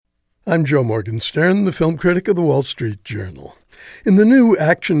I'm Joe Morgenstern, the film critic of the Wall Street Journal. In the new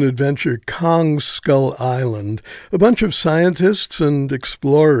action-adventure Kong Skull Island, a bunch of scientists and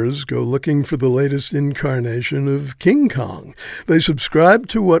explorers go looking for the latest incarnation of King Kong. They subscribe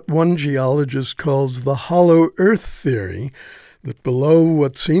to what one geologist calls the hollow earth theory, that below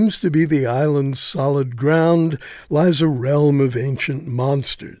what seems to be the island's solid ground lies a realm of ancient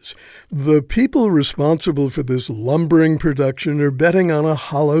monsters. The people responsible for this lumbering production are betting on a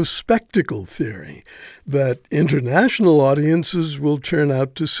hollow spectacle theory, that international audiences will turn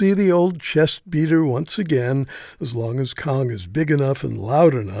out to see the old chest beater once again, as long as Kong is big enough and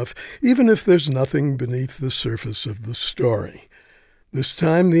loud enough, even if there's nothing beneath the surface of the story. This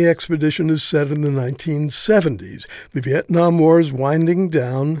time the expedition is set in the 1970s. The Vietnam War is winding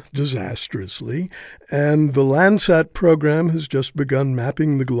down disastrously, and the Landsat program has just begun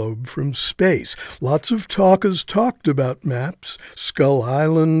mapping the globe from space. Lots of talk is talked about maps. Skull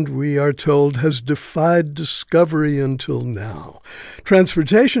Island, we are told, has defied discovery until now.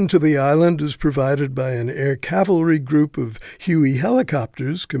 Transportation to the island is provided by an air cavalry group of Huey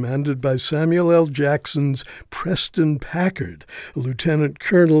helicopters commanded by Samuel L. Jackson's Preston Packard, a lieutenant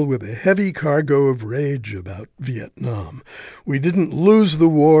colonel with a heavy cargo of rage about Vietnam. "We didn't lose the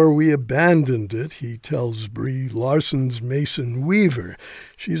war, we abandoned it," he tells Brie Larson's Mason Weaver.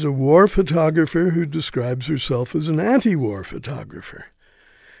 She's a war photographer who describes herself as an anti-war photographer.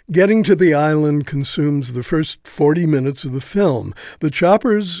 Getting to the island consumes the first 40 minutes of the film. The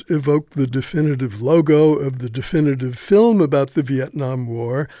choppers evoke the definitive logo of the definitive film about the Vietnam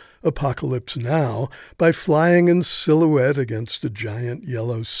War, Apocalypse Now, by flying in silhouette against a giant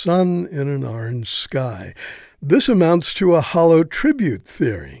yellow sun in an orange sky. This amounts to a hollow tribute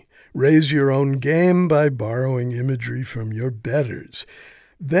theory. Raise your own game by borrowing imagery from your betters.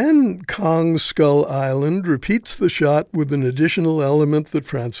 Then Kong Skull Island repeats the shot with an additional element that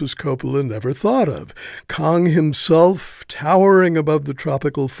Francis Coppola never thought of. Kong himself towering above the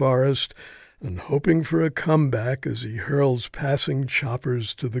tropical forest and hoping for a comeback as he hurls passing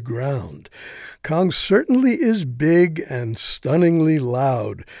choppers to the ground. Kong certainly is big and stunningly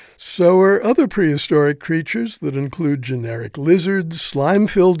loud. So are other prehistoric creatures that include generic lizards,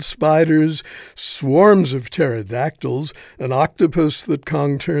 slime-filled spiders, swarms of pterodactyls, an octopus that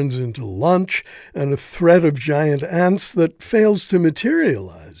Kong turns into lunch, and a threat of giant ants that fails to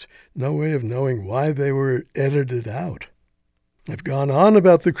materialize. No way of knowing why they were edited out. I've gone on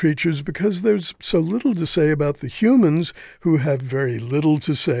about the creatures because there's so little to say about the humans, who have very little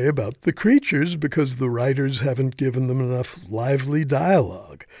to say about the creatures because the writers haven't given them enough lively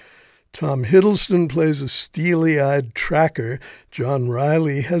dialogue. Tom Hiddleston plays a steely-eyed tracker. John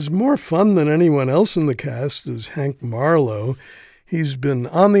Reilly has more fun than anyone else in the cast as Hank Marlowe. He's been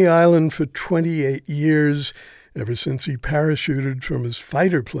on the island for 28 years, ever since he parachuted from his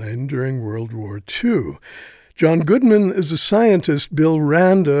fighter plane during World War II. John Goodman is a scientist, Bill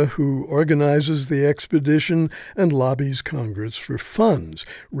Randa, who organizes the expedition and lobbies Congress for funds.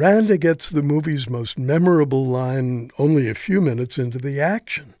 Randa gets the movie's most memorable line only a few minutes into the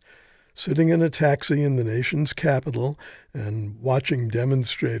action. Sitting in a taxi in the nation's capital and watching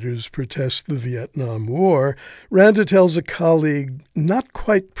demonstrators protest the Vietnam War, Randa tells a colleague, not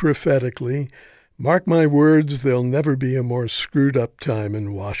quite prophetically, "Mark my words, there'll never be a more screwed up time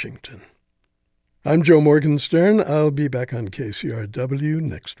in Washington." I'm Joe Morgenstern. I'll be back on KCRW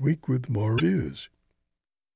next week with more reviews.